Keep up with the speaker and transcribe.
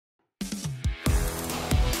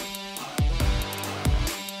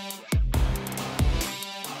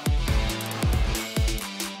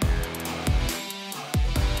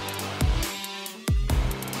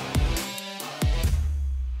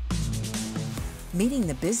Meeting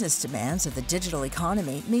the business demands of the digital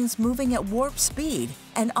economy means moving at warp speed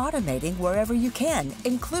and automating wherever you can,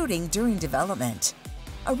 including during development.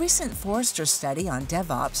 A recent Forrester study on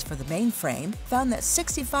DevOps for the mainframe found that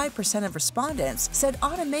 65% of respondents said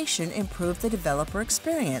automation improved the developer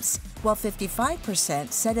experience, while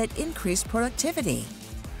 55% said it increased productivity.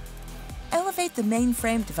 Elevate the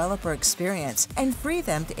mainframe developer experience and free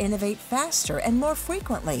them to innovate faster and more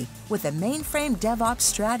frequently with a Mainframe DevOps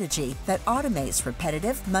strategy that automates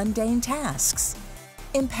repetitive, mundane tasks.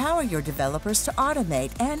 Empower your developers to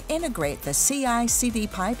automate and integrate the CI/CD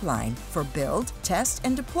pipeline for build, test,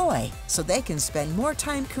 and deploy so they can spend more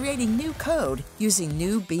time creating new code using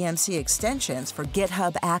new BMC extensions for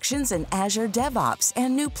GitHub Actions and Azure DevOps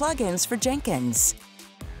and new plugins for Jenkins.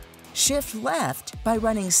 Shift left by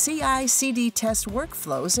running CI/CD test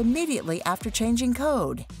workflows immediately after changing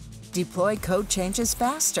code. Deploy code changes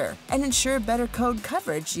faster and ensure better code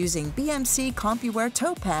coverage using BMC CompuWare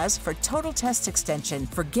Topaz for Total Test Extension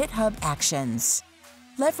for GitHub Actions.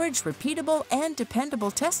 Leverage repeatable and dependable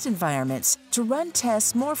test environments to run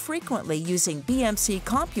tests more frequently using BMC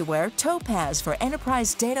CompuWare Topaz for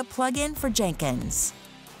Enterprise Data Plugin for Jenkins.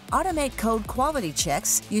 Automate code quality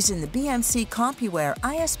checks using the BMC CompuWare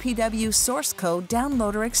ISPW source code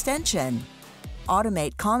downloader extension.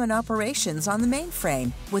 Automate common operations on the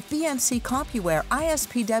mainframe with BMC CompuWare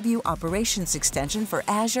ISPW operations extension for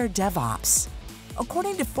Azure DevOps.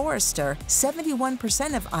 According to Forrester,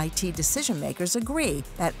 71% of IT decision-makers agree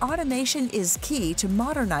that automation is key to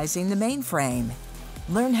modernizing the mainframe.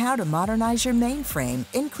 Learn how to modernize your mainframe,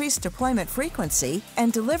 increase deployment frequency,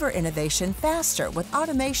 and deliver innovation faster with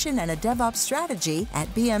automation and a DevOps strategy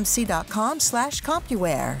at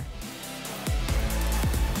bmc.com/CompuWare.